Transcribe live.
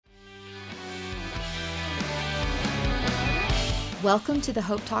Welcome to the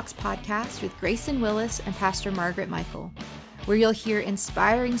Hope Talks podcast with Grayson Willis and Pastor Margaret Michael, where you'll hear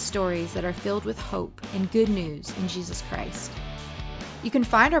inspiring stories that are filled with hope and good news in Jesus Christ. You can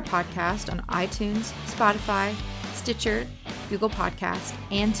find our podcast on iTunes, Spotify, Stitcher, Google Podcast,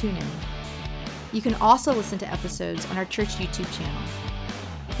 and TuneIn. You can also listen to episodes on our church YouTube channel.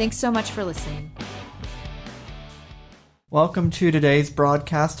 Thanks so much for listening. Welcome to today's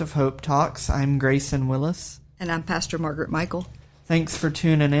broadcast of Hope Talks. I'm Grayson Willis. And I'm Pastor Margaret Michael. Thanks for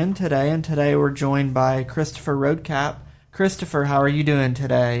tuning in today, and today we're joined by Christopher Roadcap. Christopher, how are you doing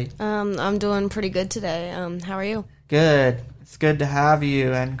today? I'm doing pretty good today. How are you? Good. It's good to have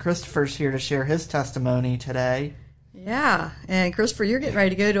you, and Christopher's here to share his testimony today. Yeah, and Christopher, you're getting ready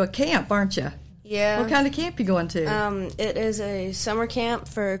to go to a camp, aren't you? Yeah. What kind of camp you going to? It is a summer camp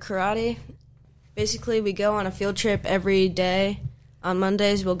for karate. Basically, we go on a field trip every day. On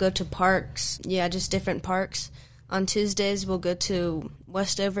Mondays, we'll go to parks. Yeah, just different parks. On Tuesdays, we'll go to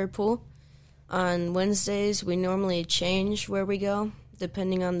Westover Pool. On Wednesdays, we normally change where we go,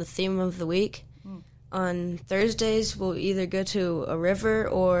 depending on the theme of the week. On Thursdays, we'll either go to a river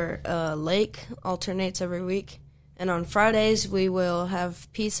or a lake, alternates every week. And on Fridays, we will have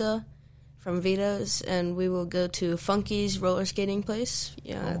pizza from Vito's, and we will go to Funky's roller skating place.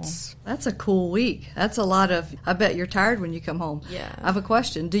 Yeah, That's a cool week. That's a lot of, I bet you're tired when you come home. Yeah. I have a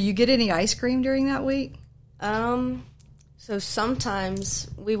question. Do you get any ice cream during that week? So sometimes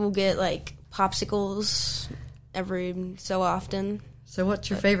we will get, like, popsicles every so often. So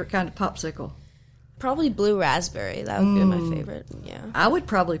what's your favorite kind of popsicle? Probably blue raspberry. That would be my favorite, yeah. I would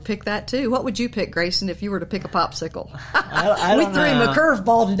probably pick that, too. What would you pick, Grayson, if you were to pick a popsicle? I We don't threw him know. a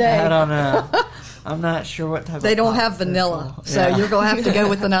curveball today. I don't know. I'm not sure what type They of don't have popsicle. vanilla, so Yeah. you're going to have to go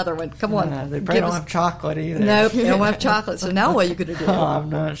with another one. Come on. They probably Give don't us- have chocolate either. Nope, they don't have chocolate. So now what are you going to do? Oh,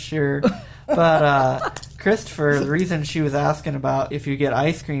 I'm not sure. But Christopher, the reason she was asking about if you get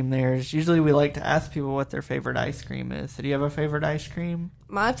ice cream there is usually we like to ask people what their favorite ice cream is. So do you have a favorite ice cream?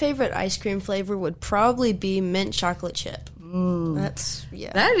 My favorite ice cream flavor would probably be mint chocolate chip. That's,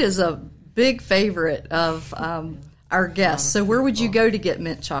 yeah. That is a big favorite of our guests. So where would you go to get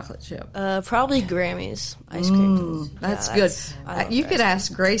mint chocolate chip? Probably Grammy's ice cream. That's Yeah, good. I love You their could ice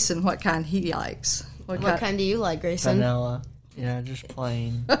ask Grayson what kind he likes. What kind do you like, Grayson? Vanilla. Yeah, just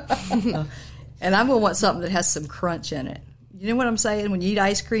plain. And I'm going to want something that has some crunch in it. You know what I'm saying? When you eat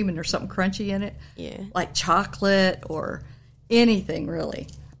ice cream and there's something crunchy in it? Yeah. Like chocolate or anything, really.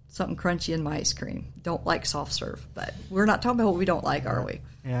 Something crunchy in my ice cream. Don't like soft serve. But we're not talking about what we don't like, are we?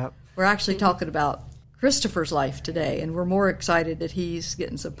 Yep. We're actually talking about Christopher's life today, and we're more excited that he's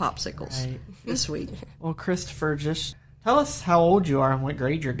getting some popsicles Right. this week. Well, Christopher, just tell us how old you are and what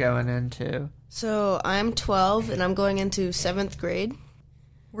grade you're going into. So I'm 12, and I'm going into 7th grade.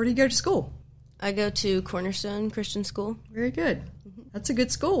 Where do you go to school? I go to Cornerstone Christian School. Very good. That's a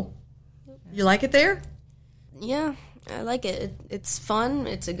good school. You like it there? Yeah, I like it. It's fun.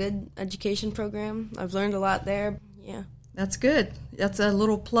 It's a good education program. I've learned a lot there. Yeah. That's good. That's a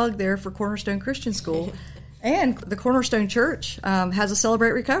little plug there for Cornerstone Christian School. And the Cornerstone Church has a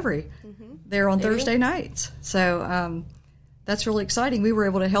Celebrate Recovery there on Thursday nights. So that's really exciting. We were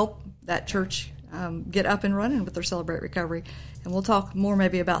able to help that church get up and running with their Celebrate Recovery. And we'll talk more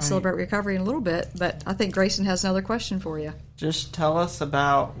maybe about Celebrate Recovery in a little bit. But I think Grayson has another question for you. Just tell us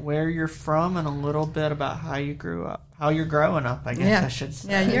about where you're from and a little bit about how you grew up. How you're growing up, I guess I should say.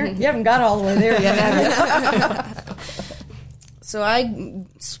 Yeah, you haven't got all the way there yet, have you? So I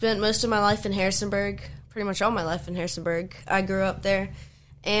spent most of my life in Harrisonburg, pretty much all my life in Harrisonburg. I grew up there,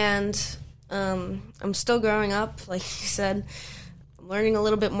 and I'm still growing up, like you said. I'm learning a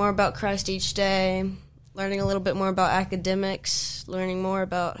little bit more about Christ each day, learning a little bit more about academics, learning more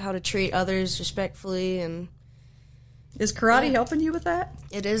about how to treat others respectfully, and Is karate helping you with that?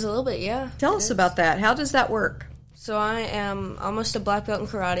 it is a little bit, yeah. Tell us about that. How does that work? So I am almost a black belt in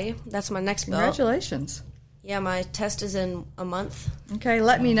karate. That's my next belt. Congratulations. Yeah, my test is in a month. Okay,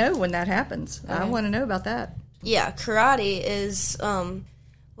 let me know when that happens. I want to know about that. Yeah, karate is,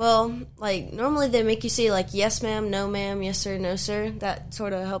 well, like, normally they make you say, like, yes, ma'am, no, ma'am, yes, sir, no, sir. That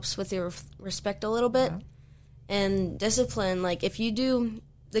sort of helps with your respect a little bit. And discipline, like, if you do,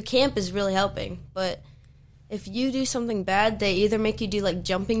 the camp is really helping, but if you do something bad, they either make you do, like,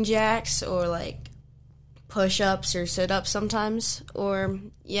 jumping jacks or, like, push-ups or sit-ups sometimes, or,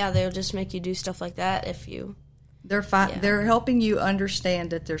 yeah, they'll just make you do stuff like that if you... They're helping you understand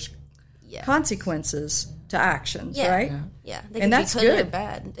that there's Yeah. consequences to actions, Yeah. right? Yeah, they And can that's be good or good.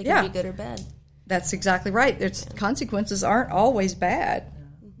 bad. They Yeah. can be good or bad. That's exactly right. There's consequences aren't always bad.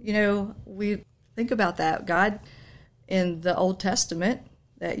 You know, we think about that. God in the Old Testament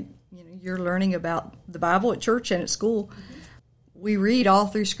that you're learning about the Bible at church and at school we read all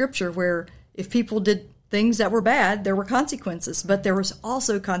through Scripture where if people did things that were bad, there were consequences, but there was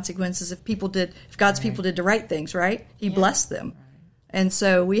also consequences if God's people did the right things, right? He blessed them. And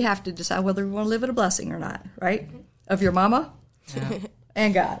so we have to decide whether we want to live in a blessing or not, right? Of your mama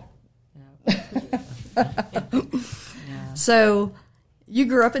and God. So you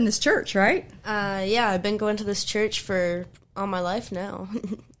grew up in this church, right? Yeah, I've been going to this church for all my life now.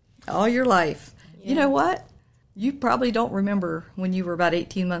 All your life. Yeah. You know what? You probably don't remember when you were about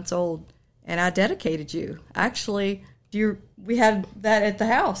 18 months old, and I dedicated you. Actually, we had that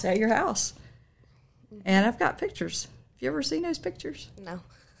at your house. And I've got pictures. Have you ever seen those pictures? No.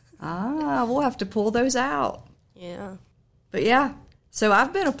 We'll have to pull those out. Yeah. But yeah, so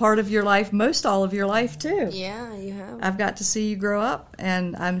I've been a part of your life, most all of your life too. Yeah, you have. I've got to see you grow up,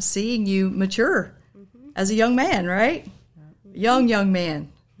 and I'm seeing you mature as a young man, right? Young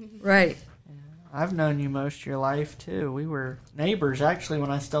man, right. I've known you most of your life, too. We were neighbors, actually, when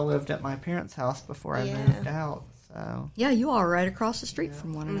I still lived at my parents' house before I moved out. So yeah, you are right across the street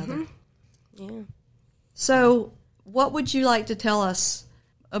from one another. Yeah. So what would you like to tell us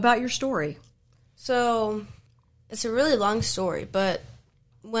about your story? So it's a really long story, but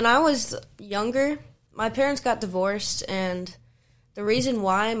when I was younger, my parents got divorced, and the reason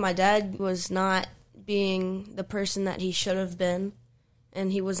why my dad was not being the person that he should have been, and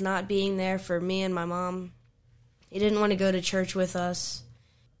he was not being there for me and my mom. He didn't want to go to church with us.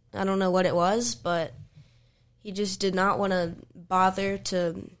 I don't know what it was, but he just did not want to bother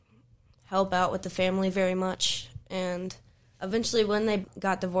to help out with the family very much. And eventually when they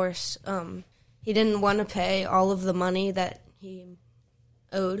got divorced, he didn't want to pay all of the money that he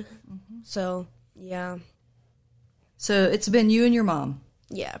owed. So, yeah. So it's been you and your mom.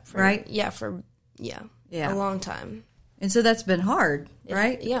 Yeah. Right? Yeah, a long time. And so that's been hard,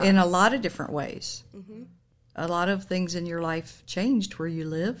 right? Yeah. In a lot of different ways. A lot of things in your life changed where you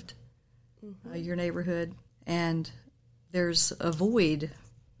lived, your neighborhood, and there's a void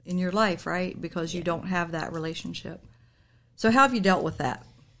in your life, right? Because you don't have that relationship. So how have you dealt with that?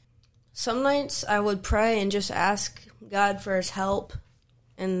 Some nights I would pray and just ask God for his help,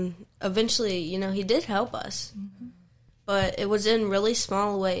 and eventually, he did help us. But it was in really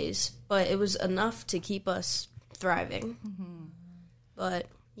small ways, but it was enough to keep us thriving. But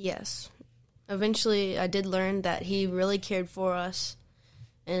yes, eventually I did learn that he really cared for us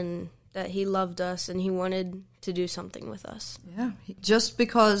and that he loved us and he wanted to do something with us. Yeah, just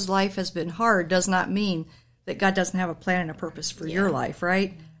because life has been hard does not mean that God doesn't have a plan and a purpose for your life,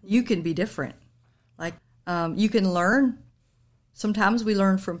 right? You can be different. Like, you can learn. Sometimes we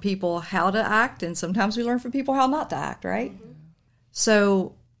learn from people how to act, and sometimes we learn from people how not to act, right?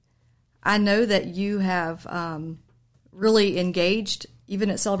 So I know that you have really engaged even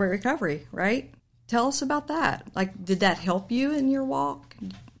at Celebrate Recovery, right? Tell us about that. Like, did that help you in your walk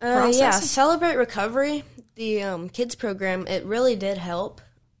process? Yeah, Celebrate Recovery, the kids program, it really did help.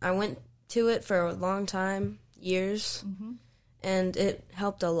 I went to it for a long time, years, and it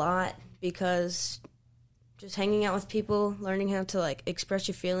helped a lot because just hanging out with people, learning how to, express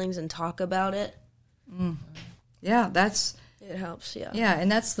your feelings and talk about it. Yeah, it helps, yeah. Yeah,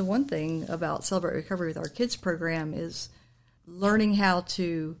 and that's the one thing about Celebrate Recovery with our kids program is learning how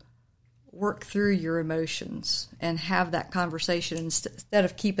to work through your emotions and have that conversation instead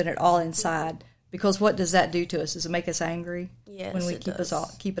of keeping it all inside. Because what does that do to us? Does it make us angry? Yes, when we it keep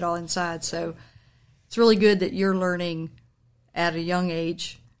does. keep it all inside. So it's really good that you're learning at a young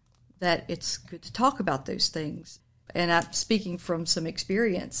age that it's good to talk about those things. And I'm speaking from some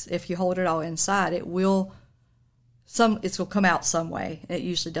experience. If you hold it all inside, it will come out some way. It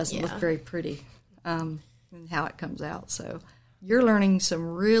usually doesn't look very pretty in how it comes out. So you're learning some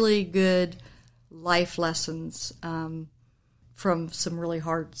really good life lessons from some really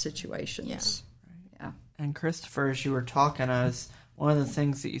hard situations. Yeah. And Christopher, as you were talking, one of the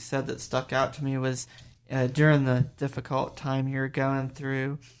things that you said that stuck out to me was during the difficult time you were going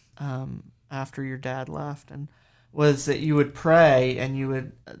through after your dad left, and was that you would pray and you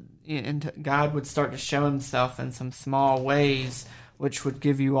would, and God would start to show himself in some small ways, which would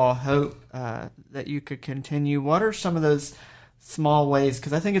give you all hope that you could continue. What are some of those small ways?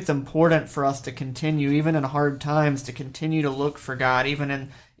 Because I think it's important for us to continue, even in hard times, to continue to look for God,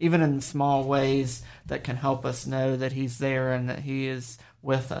 even in small ways that can help us know that he's there and that he is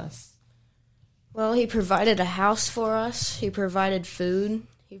with us. Well, he provided a house for us. He provided food.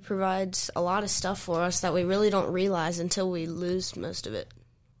 He provides a lot of stuff for us that we really don't realize until we lose most of it.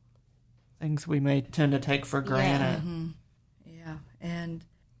 Things we may tend to take for granted. Yeah, and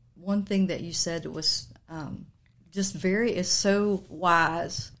one thing that you said was is so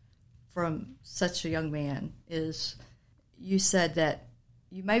wise from such a young man is you said that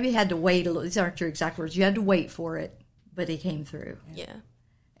you maybe had to wait a little. These aren't your exact words. You had to wait for it, but he came through. Yeah.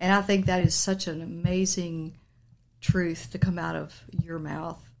 And I think that is such an amazing truth to come out of your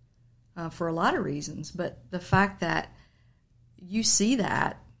mouth for a lot of reasons. But the fact that you see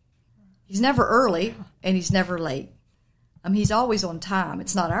that, he's never early and he's never late. He's always on time.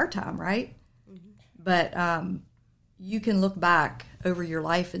 It's not our time, right? Mm-hmm. But you can look back over your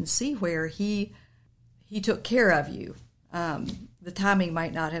life and see where he took care of you. The timing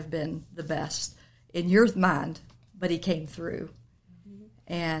might not have been the best in your mind, but he came through. Mm-hmm.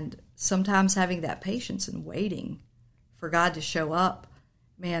 And sometimes having that patience and waiting for God to show up,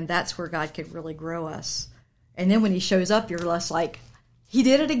 man, that's where God could really grow us. And then when he shows up, you're less like, he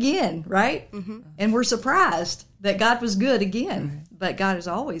did it again, right? Mm-hmm. And we're surprised that God was good again. But God is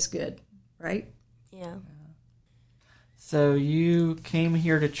always good, right? Yeah. So you came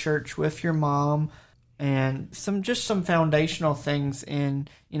here to church with your mom, and some foundational things in,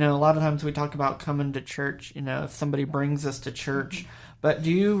 a lot of times we talk about coming to church, if somebody brings us to church. But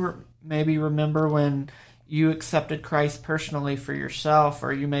do you maybe remember when you accepted Christ personally for yourself,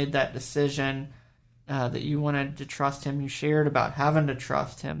 or you made that decision that you wanted to trust him? You shared about having to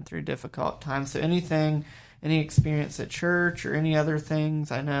trust him through difficult times. So any experience at church or any other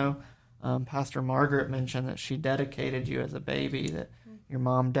things? I know Pastor Margaret mentioned that she dedicated you as a baby, that your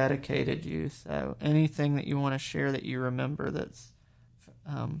mom dedicated you. So anything that you want to share that you remember that's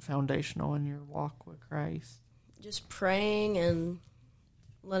foundational in your walk with Christ? Just praying and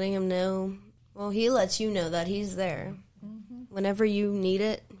letting him know. Well, he lets you know that he's there. Mm-hmm. Whenever you need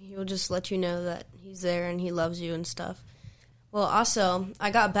it, he'll just let you know that he's there and he loves you and stuff. Well, also, I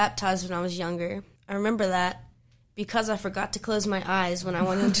got baptized when I was younger. I remember that because I forgot to close my eyes when I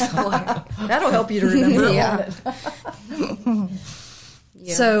went into the water. That'll help you to remember. Yeah.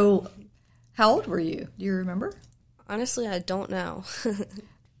 Yeah. So, how old were you? Do you remember? Honestly, I don't know.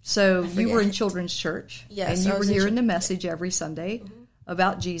 So, you were in children's church. Yes. And you were hearing the message every Sunday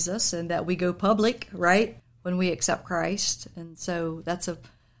about Jesus and that we go public, right, when we accept Christ. And so that's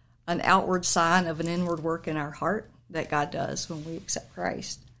an outward sign of an inward work in our heart that God does when we accept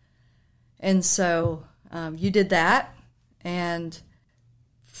Christ. And so you did that. And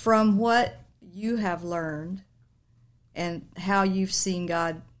from what you have learned and how you've seen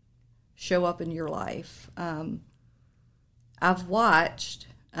God show up in your life, I've watched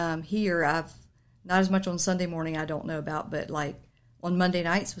here, I've not as much on Sunday morning I don't know about, but like on Monday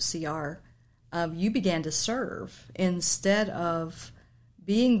nights with CR, you began to serve instead of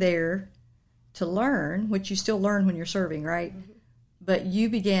being there to learn, which you still learn when you're serving, right? Mm-hmm. But you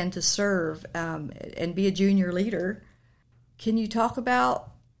began to serve and be a junior leader. Can you talk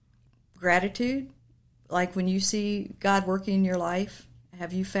about gratitude? Like when you see God working in your life,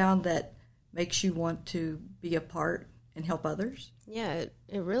 have you found that makes you want to be a part and help others? Yeah,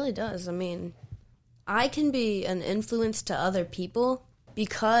 it really does. I mean, I can be an influence to other people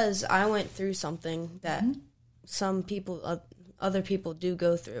because I went through something that some people, other people do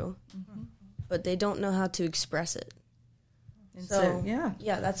go through, but they don't know how to express it. And so,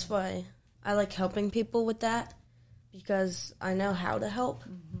 yeah, that's why I like helping people with that, because I know how to help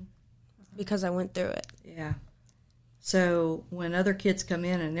because I went through it. Yeah. So when other kids come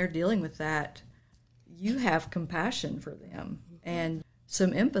in and they're dealing with that, you have compassion for them and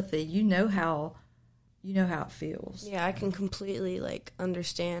some empathy. You know how it feels. Yeah, I can completely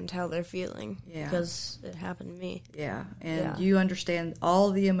understand how they're feeling because it happened to me. Yeah, and you understand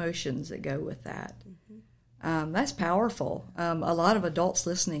all the emotions that go with that. That's powerful. A lot of adults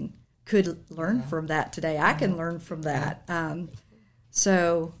listening could learn from that today. I can learn from that.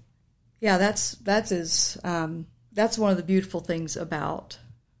 So, yeah, that's one of the beautiful things about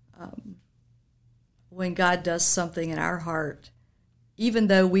when God does something in our heart. Even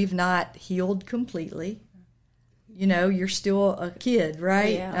though we've not healed completely, you're still a kid,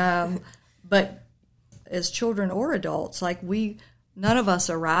 right? Yeah. But as children or adults, none of us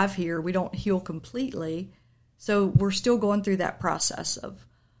arrive here. We don't heal completely. So we're still going through that process of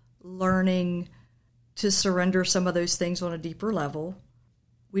learning to surrender some of those things on a deeper level.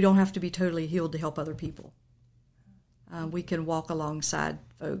 We don't have to be totally healed to help other people. We can walk alongside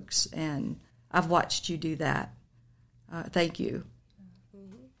folks, and I've watched you do that. Thank you.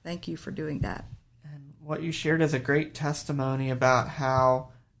 Thank you for doing that. And what you shared is a great testimony about how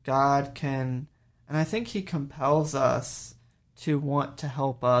God can, and I think he compels us to want to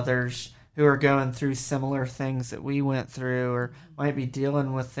help others who are going through similar things that we went through or might be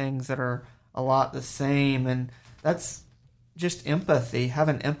dealing with things that are a lot the same. And that's just empathy,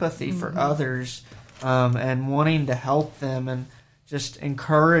 having empathy for others and wanting to help them. And just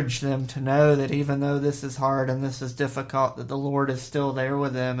encourage them to know that even though this is hard and this is difficult, that the Lord is still there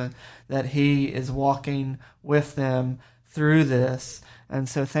with them and that He is walking with them through this. And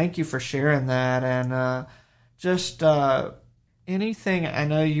so thank you for sharing that. And just anything, I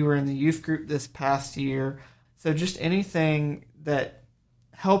know you were in the youth group this past year, so just anything that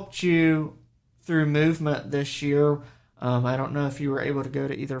helped you through movement this year. I don't know if you were able to go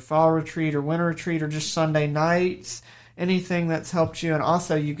to either fall retreat or winter retreat or just Sunday nights, anything that's helped you. And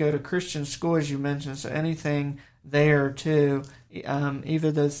also you go to Christian school, as you mentioned, so anything there too,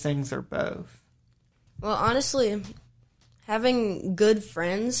 either those things or both. Well, honestly, having good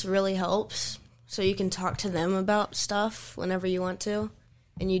friends really helps, so you can talk to them about stuff whenever you want to,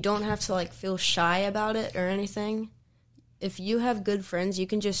 and you don't have to feel shy about it or anything. If you have good friends, you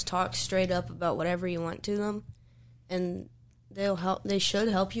can just talk straight up about whatever you want to them, and they should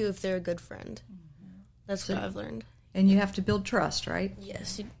help you if they're a good friend. That's what I've learned. And you have to build trust, right?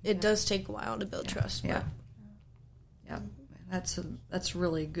 Yes, it does take a while to build trust. Yeah, yeah, that's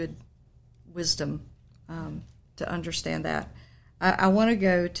really good wisdom to understand that. I want to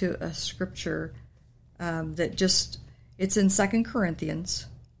go to a scripture that it's in 2 Corinthians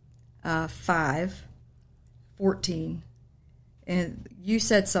 5:14, and you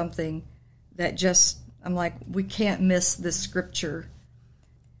said something that I'm like, we can't miss this scripture.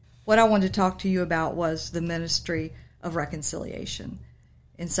 What I wanted to talk to you about was the ministry of reconciliation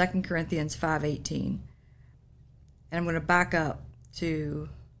in 2 Corinthians 5:18. And I'm going to back up to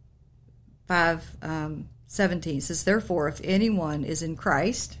 5:17. It says, therefore, if anyone is in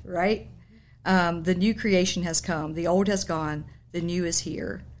Christ, right, the new creation has come, the old has gone, the new is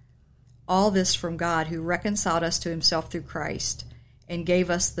here. All this from God, who reconciled us to himself through Christ and gave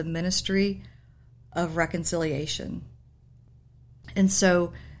us the ministry of reconciliation. And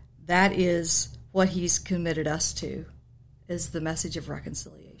so that is what he's committed us to, is the message of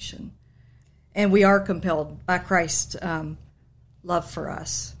reconciliation. And we are compelled by Christ's love for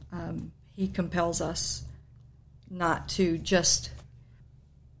us. He compels us not to just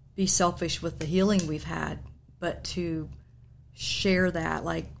be selfish with the healing we've had, but to share that.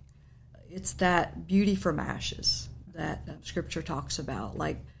 It's that beauty from ashes that Scripture talks about.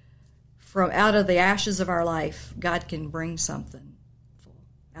 From out of the ashes of our life, God can bring something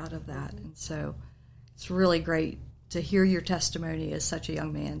out of that. And so it's really great to hear your testimony as such a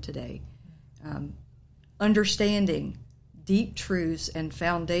young man today. Understanding deep truths and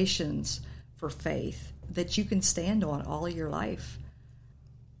foundations for faith that you can stand on all your life.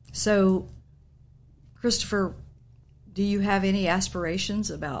 So, Christopher, do you have any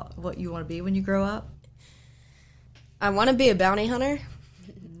aspirations about what you want to be when you grow up? I want to be a bounty hunter.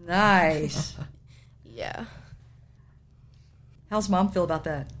 Nice. Yeah. How's Mom feel about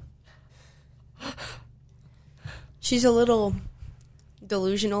that? She's a little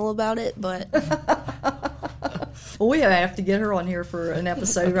delusional about it, but... Well, we have to get her on here for an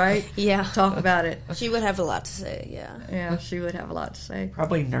episode, right? Yeah. Talk about it. She would have a lot to say, yeah. Yeah, she would have a lot to say.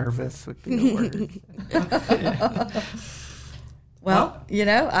 Probably nervous would be the word. Well,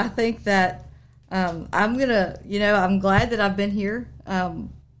 I think that I'm glad that I've been here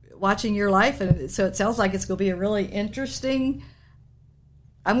watching your life, and so it sounds like it's going to be a really interesting...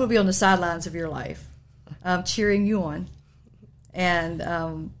 I'm going to be on the sidelines of your life, cheering you on, and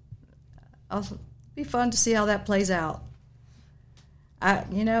it'll be fun to see how that plays out.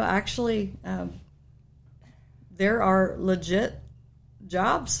 Actually, there are legit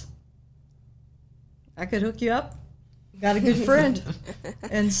jobs. I could hook you up. Got a good friend,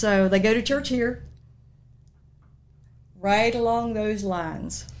 and so they go to church here. Right along those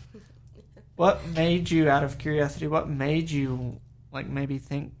lines. What made you, out of curiosity, maybe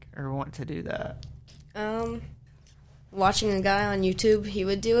think or want to do that? Watching a guy on YouTube, he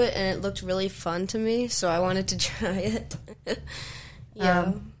would do it, and it looked really fun to me, so I wanted to try it.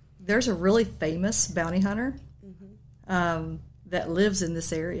 Yeah. There's a really famous bounty hunter that lives in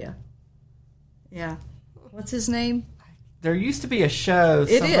this area. Yeah. What's his name? There used to be a show.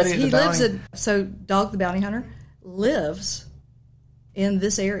 It is. He lives so Dog the Bounty Hunter lives in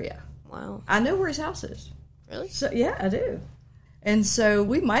this area. Wow. I know where his house is. Really? So yeah, I do. And so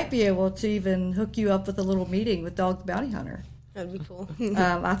we might be able to even hook you up with a little meeting with Dog the Bounty Hunter. That'd be cool.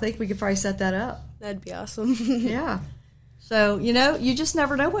 I think we could probably set that up. That'd be awesome. Yeah. So, you just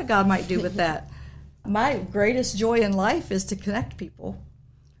never know what God might do with that. My greatest joy in life is to connect people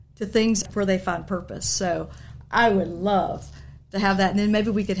to things where they find purpose. So I would love to have that. And then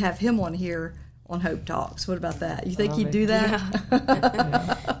maybe we could have him on here on Hope Talks. What about that? You think he'd do that?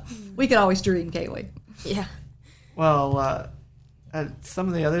 Yeah. We could always dream, can't we? Yeah. Well, some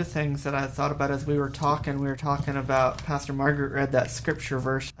of the other things that I thought about as we were talking about, Pastor Margaret read that scripture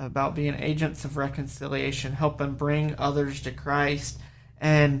verse about being agents of reconciliation, helping bring others to Christ.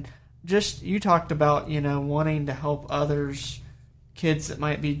 And just, you talked about, wanting to help others, kids that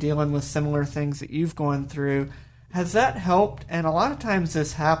might be dealing with similar things that you've gone through. Has that helped? And a lot of times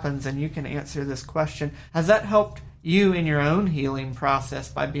this happens, and you can answer this question. Has that helped you in your own healing process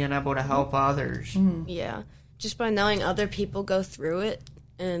by being able to help others? Yeah. Just by knowing other people go through it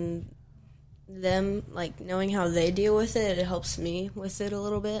and them, knowing how they deal with it, it helps me with it a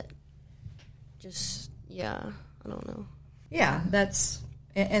little bit. Just, I don't know. Yeah, that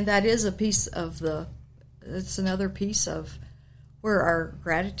is a piece of it's another piece of where our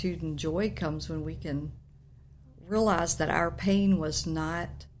gratitude and joy comes, when we can realize that our pain was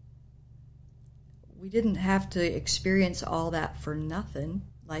not, we didn't have to experience all that for nothing,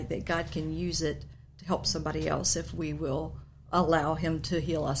 that God can use it to help somebody else if we will allow Him to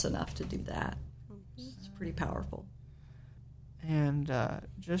heal us enough to do that. It's pretty powerful. And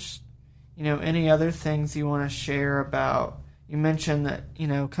just, any other things you want to share about, you mentioned that,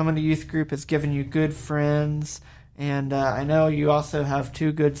 coming to youth group has given you good friends, and I know you also have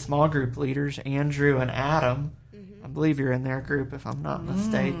 2 good small group leaders, Andrew and Adam. I believe you're in their group, if I'm not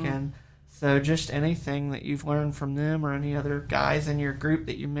mistaken. So just anything that you've learned from them, or any other guys in your group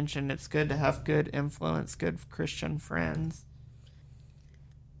that you mentioned, it's good to have good influence, good Christian friends.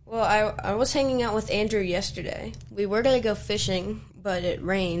 Well, I was hanging out with Andrew yesterday. We were going to go fishing, but it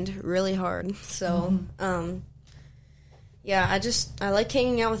rained really hard. So, I like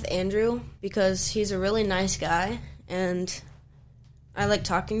hanging out with Andrew because he's a really nice guy, and I like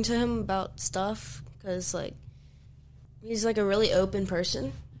talking to him about stuff because, he's a really open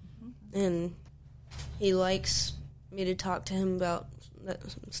person. And he likes me to talk to him about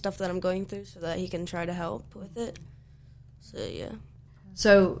stuff that I'm going through so that he can try to help with it. So, yeah.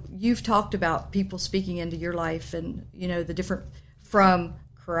 So you've talked about people speaking into your life and, the different, from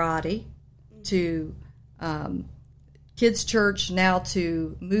karate to kids' church, now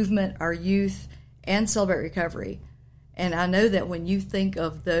to movement, our youth, and Celebrate Recovery. And I know that when you think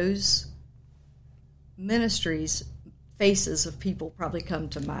of those ministries, faces of people probably come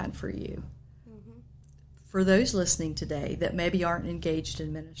to mind for you. For those listening today that maybe aren't engaged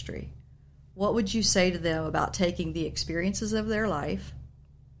in ministry, what would you say to them about taking the experiences of their life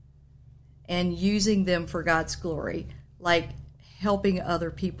and using them for God's glory, like helping other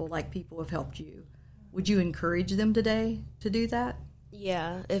people like people have helped you? Would you encourage them today to do that?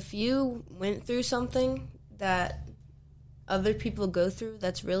 Yeah, if you went through something that other people go through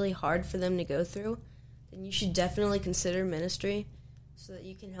that's really hard for them to go through, then you should definitely consider ministry so that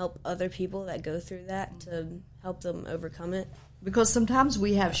you can help other people that go through that, to help them overcome it. Because sometimes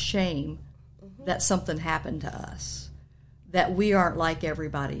we have shame that something happened to us, that we aren't like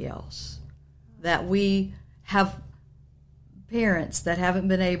everybody else, that we have parents that haven't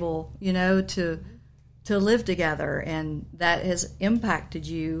been able, to live together, and that has impacted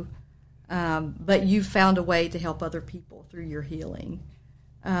you, but you've found a way to help other people through your healing.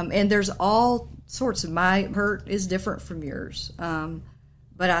 And there's all sorts of, my hurt is different from yours,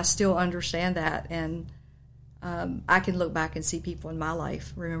 but I still understand that, and I can look back and see people in my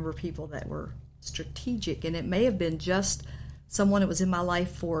life, remember people that were strategic, and it may have been just someone that was in my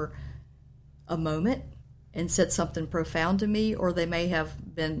life for a moment and said something profound to me, or they may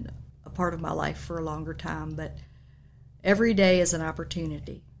have been a part of my life for a longer time. But every day is an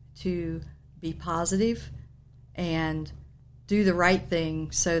opportunity to be positive and do the right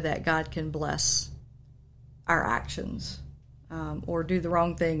thing so that God can bless our actions, or do the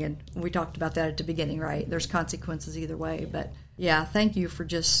wrong thing. And we talked about that at the beginning, right? There's consequences either way. But yeah, thank you for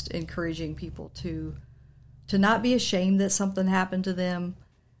just encouraging people to not be ashamed that something happened to them,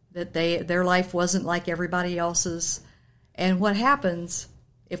 that their life wasn't like everybody else's. And what happens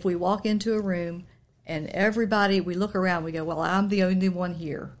if we walk into a room and we look around, we go, well, I'm the only one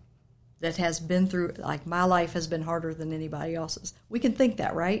here that has been through, my life has been harder than anybody else's. We can think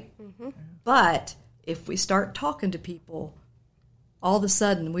that, right? Mm-hmm. But if we start talking to people, all of a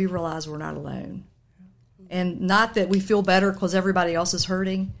sudden we realize we're not alone. And not that we feel better because everybody else is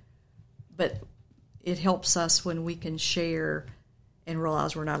hurting, but it helps us when we can share and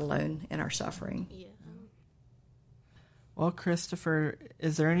realize we're not alone in our suffering. Yeah. Well, Christopher,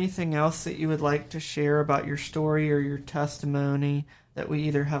 is there anything else that you would like to share about your story or your testimony that we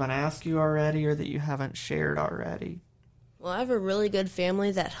either haven't asked you already or that you haven't shared already? Well, I have a really good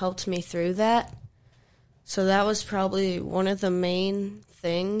family that helped me through that. So that was probably one of the main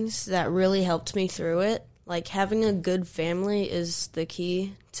things that really helped me through it. Having a good family is the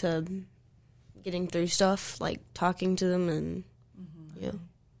key to getting through stuff, talking to them and Yeah.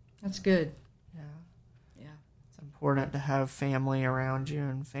 That's good. Yeah. Yeah. It's important to have family around you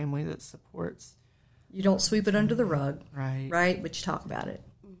and family that supports. You don't sweep it under the rug, Right. right? But you talk about it.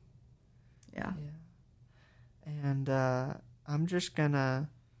 Yeah. And I'm just going to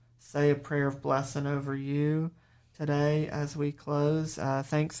say a prayer of blessing over you today as we close.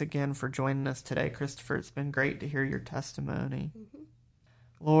 Thanks again for joining us today, Christopher. It's been great to hear your testimony. Mm-hmm.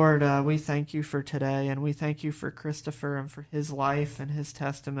 Lord, we thank you for today, and we thank you for Christopher and for his life and his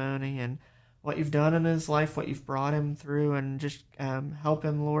testimony and what you've done in his life, what you've brought him through, and just help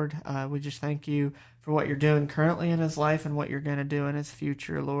him, Lord. We just thank you for what you're doing currently in his life and what you're going to do in his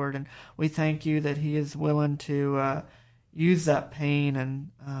future, Lord. And we thank you that he is willing to use that pain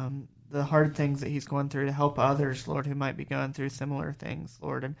and the hard things that he's going through to help others, Lord, who might be going through similar things,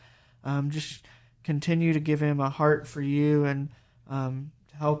 Lord. And just continue to give him a heart for you and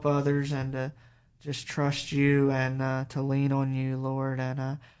to help others and to just trust you and to lean on you, Lord.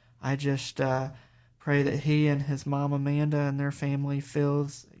 And I just pray that he and his mom, Amanda, and their family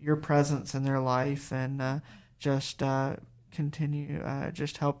feels your presence in their life and just continue,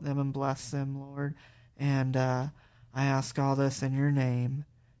 just help them and bless them, Lord. And I ask all this in your name.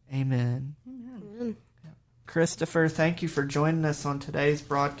 Amen. Amen. Christopher, thank you for joining us on today's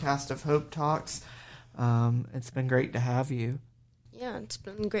broadcast of Hope Talks. It's been great to have you. Yeah, it's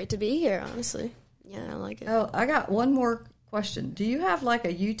been great to be here, honestly. Yeah, I like it. Oh, I got one more question. Do you have like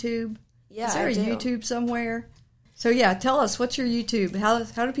a YouTube? Yeah, Is there I a do. YouTube somewhere? So yeah, tell us, what's your YouTube? How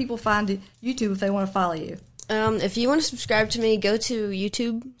do people find YouTube if they want to follow you? If you want to subscribe to me, go to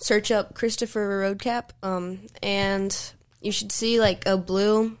YouTube, search up Christopher Roadcap, and you should see like a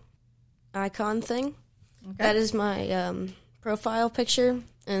blue icon thing. Okay. That is my profile picture,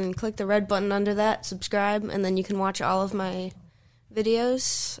 and click the red button under that, subscribe, and then you can watch all of my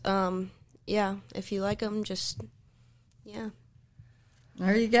videos. Yeah, if you like them, just, yeah.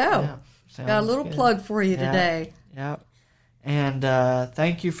 There you go. Yeah, Got a little sounds good. plug for you today. Yep. And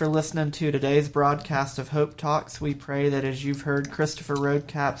thank you for listening to today's broadcast of Hope Talks. We pray that as you've heard Christopher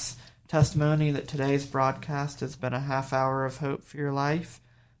Roadcap's testimony, that today's broadcast has been a half hour of hope for your life.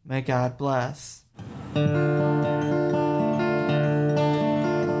 May God bless.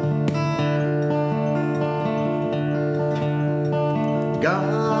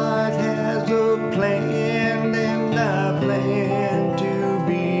 God has a plan and I plan to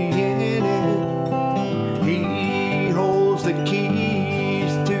be in it. He holds the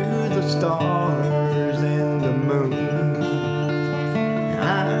keys to the stars and the moon.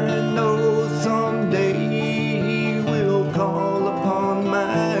 I know someday He will call upon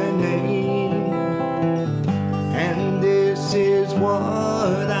my name, and this is what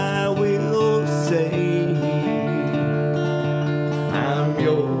I will say. I'm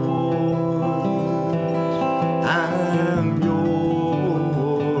yours,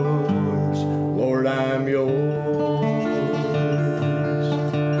 Lord, I'm yours.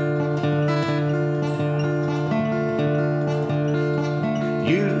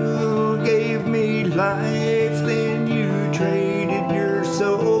 You gave me life, then you traded your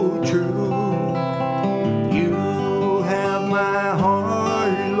soul true. You have my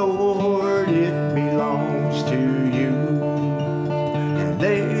heart, Lord, it belongs to you.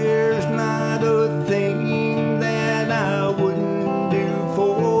 There's not a thing that I wouldn't do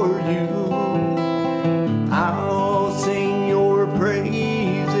for you. I'll sing your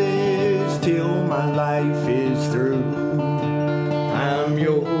praises till my life is through. I'm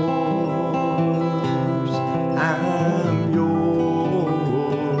yours,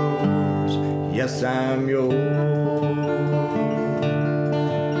 yes, I'm yours.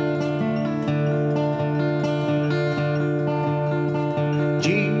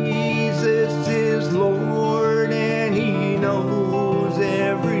 Jesus is Lord and He knows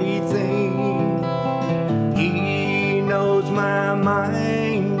everything. He knows my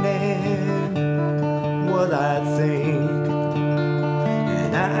mind and what I think.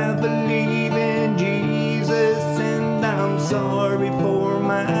 And I believe in Jesus and I'm sorry for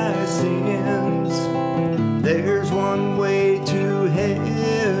my sins. There's one way to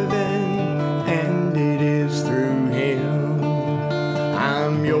heaven and it is through Him.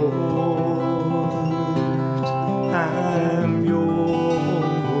 I'm yours,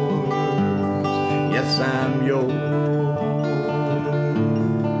 yes, I'm yours.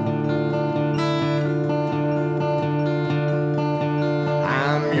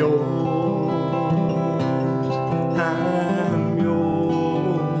 I'm yours,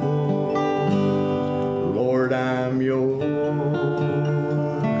 Lord, I'm yours.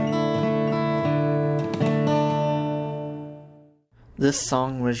 This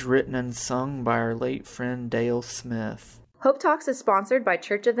song was written and sung by our late friend Dale Smith. Hope Talks is sponsored by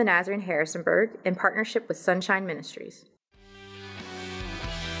Church of the Nazarene Harrisonburg in partnership with Sunshine Ministries.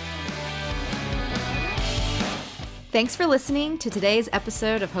 Thanks for listening to today's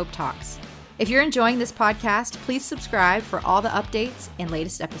episode of Hope Talks. If you're enjoying this podcast, please subscribe for all the updates and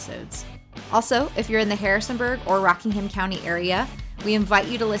latest episodes. Also, if you're in the Harrisonburg or Rockingham County area, we invite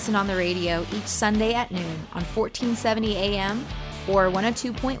you to listen on the radio each Sunday at noon on 1470 AM or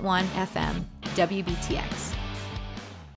 102.1 FM, WBTX.